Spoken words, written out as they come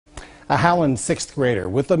A Howland sixth grader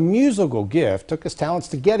with a musical gift took his talents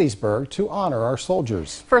to Gettysburg to honor our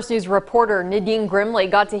soldiers. First News reporter Nadine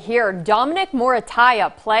Grimley got to hear Dominic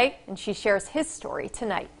Morataya play, and she shares his story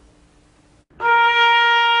tonight.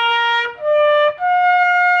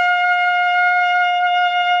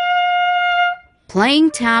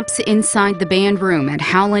 Playing taps inside the band room at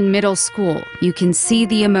Howland Middle School, you can see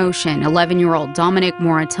the emotion 11-year-old Dominic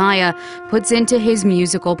Morataya puts into his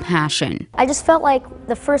musical passion. I just felt like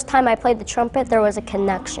the first time I played the trumpet, there was a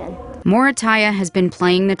connection. Morataya has been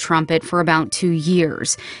playing the trumpet for about 2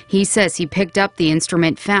 years. He says he picked up the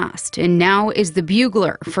instrument fast and now is the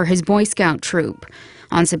bugler for his Boy Scout troop.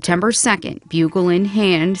 On September 2nd, bugle in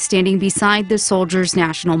hand, standing beside the Soldiers'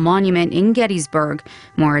 National Monument in Gettysburg,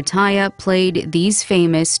 Morataya played these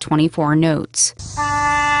famous 24 notes.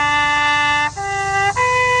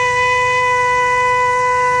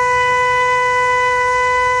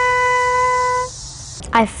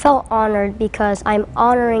 I felt honored because I'm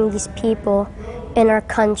honoring these people in our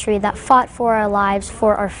country that fought for our lives,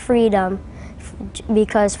 for our freedom,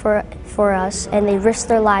 because for us, and they risked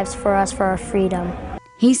their lives for us, for our freedom.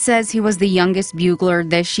 He says he was the youngest bugler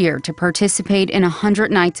this year to participate in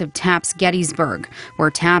 100 Nights of Taps Gettysburg,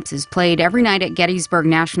 where taps is played every night at Gettysburg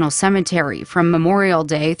National Cemetery from Memorial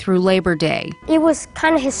Day through Labor Day. It was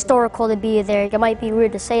kind of historical to be there. It might be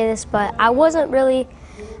weird to say this, but I wasn't really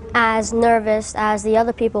as nervous as the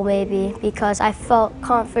other people maybe, because I felt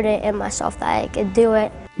confident in myself that I could do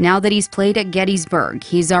it. Now that he's played at Gettysburg,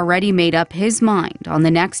 he's already made up his mind on the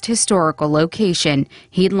next historical location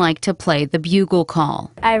he'd like to play the bugle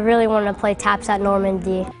call. I really want to play taps at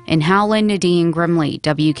Normandy. In Howland, Nadine Grimley,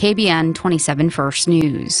 WKBN 27 First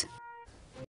News.